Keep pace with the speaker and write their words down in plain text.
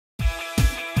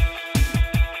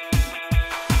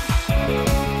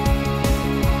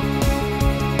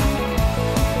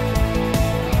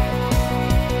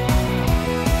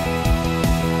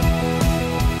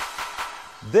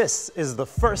This is the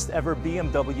first ever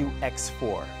BMW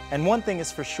X4, and one thing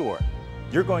is for sure,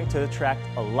 you're going to attract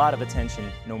a lot of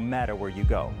attention no matter where you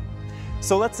go.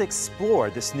 So let's explore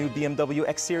this new BMW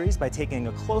X Series by taking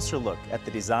a closer look at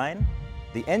the design,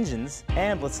 the engines,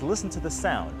 and let's listen to the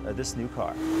sound of this new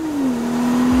car.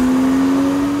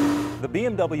 The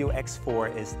BMW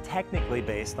X4 is technically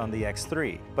based on the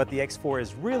X3, but the X4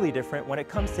 is really different when it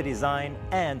comes to design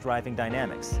and driving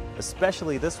dynamics,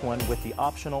 especially this one with the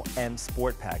optional M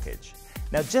Sport package.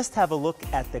 Now just have a look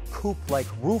at the coupe-like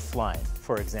roofline,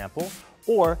 for example,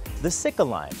 or the Sika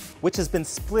line, which has been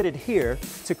splitted here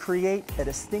to create a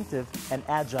distinctive and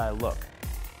agile look.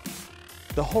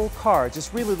 The whole car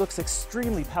just really looks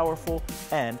extremely powerful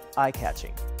and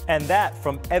eye-catching. And that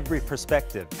from every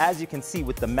perspective, as you can see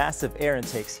with the massive air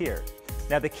intakes here.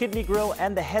 Now the kidney grille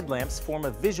and the headlamps form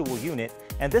a visual unit,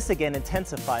 and this again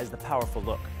intensifies the powerful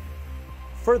look.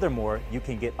 Furthermore, you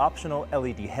can get optional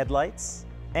LED headlights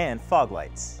and fog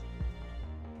lights.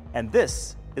 And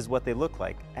this is what they look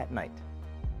like at night.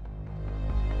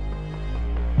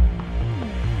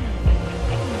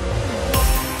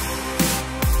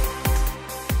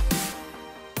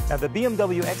 Now the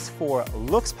BMW X4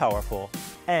 looks powerful,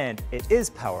 and it is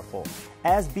powerful,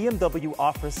 as BMW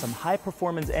offers some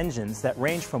high-performance engines that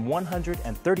range from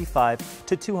 135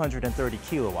 to 230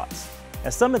 kilowatts. Now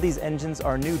some of these engines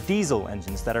are new diesel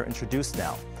engines that are introduced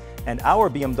now, and our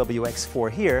BMW X4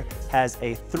 here has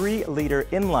a 3-liter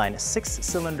inline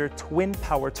 6-cylinder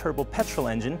twin-power turbo petrol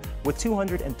engine with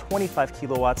 225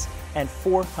 kilowatts and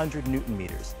 400 Newton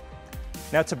meters.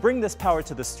 Now to bring this power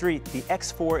to the street, the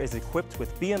X4 is equipped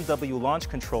with BMW launch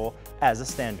control as a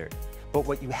standard. But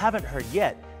what you haven't heard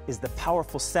yet is the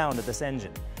powerful sound of this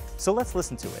engine. So let's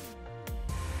listen to it.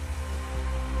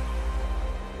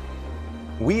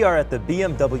 We are at the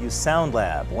BMW Sound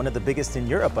Lab, one of the biggest in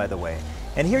Europe, by the way.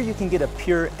 And here you can get a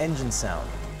pure engine sound.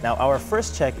 Now our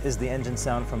first check is the engine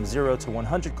sound from 0 to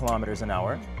 100 kilometers an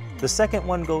hour. The second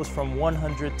one goes from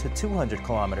 100 to 200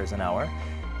 kilometers an hour.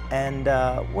 And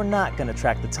we're not going to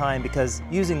track the time because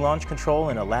using launch control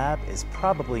in a lab is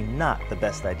probably not the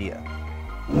best idea.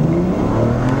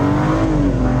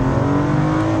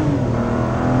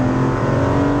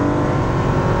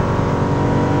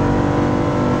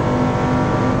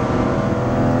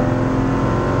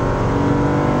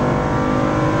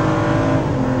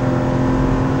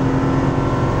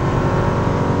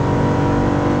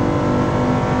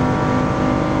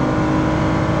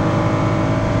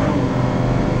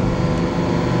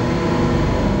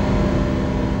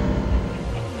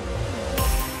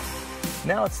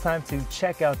 Now it's time to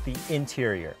check out the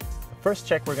interior. The first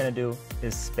check we're going to do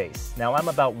is space. Now I'm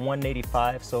about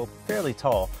 185, so fairly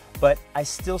tall, but I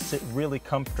still sit really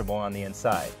comfortable on the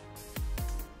inside.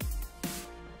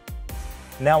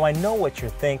 Now I know what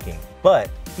you're thinking, but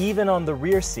even on the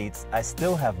rear seats, I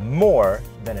still have more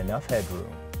than enough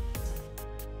headroom.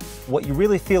 What you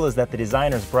really feel is that the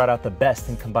designers brought out the best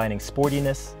in combining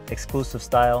sportiness, exclusive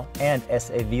style, and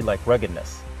SAV-like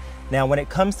ruggedness. Now, when it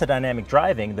comes to dynamic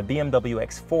driving, the BMW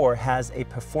X4 has a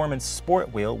performance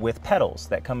sport wheel with pedals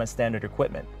that come as standard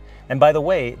equipment. And by the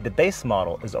way, the base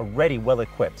model is already well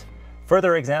equipped.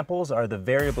 Further examples are the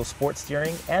variable sport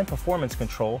steering and performance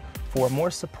control for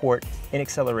more support in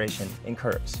acceleration in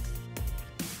curves.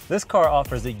 This car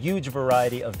offers a huge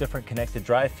variety of different connected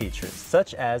drive features,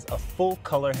 such as a full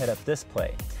color head-up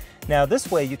display. Now,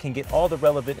 this way you can get all the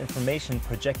relevant information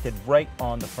projected right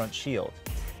on the front shield.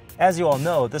 As you all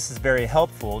know, this is very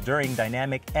helpful during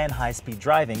dynamic and high-speed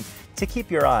driving to keep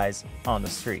your eyes on the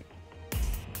street.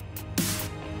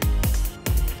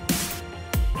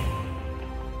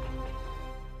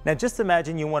 Now just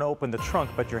imagine you want to open the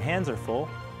trunk but your hands are full.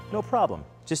 No problem,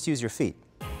 just use your feet.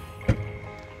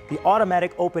 The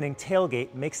automatic opening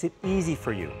tailgate makes it easy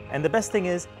for you, and the best thing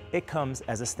is it comes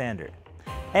as a standard.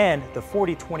 And the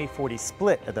 40-20-40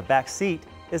 split at the back seat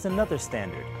is another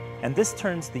standard. And this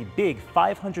turns the big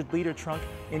 500-liter trunk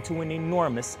into an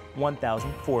enormous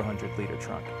 1,400-liter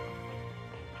trunk.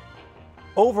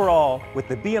 Overall, with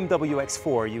the BMW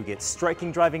X4, you get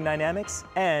striking driving dynamics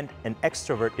and an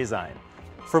extrovert design.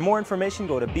 For more information,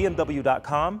 go to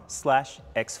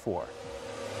bmw.com/X4.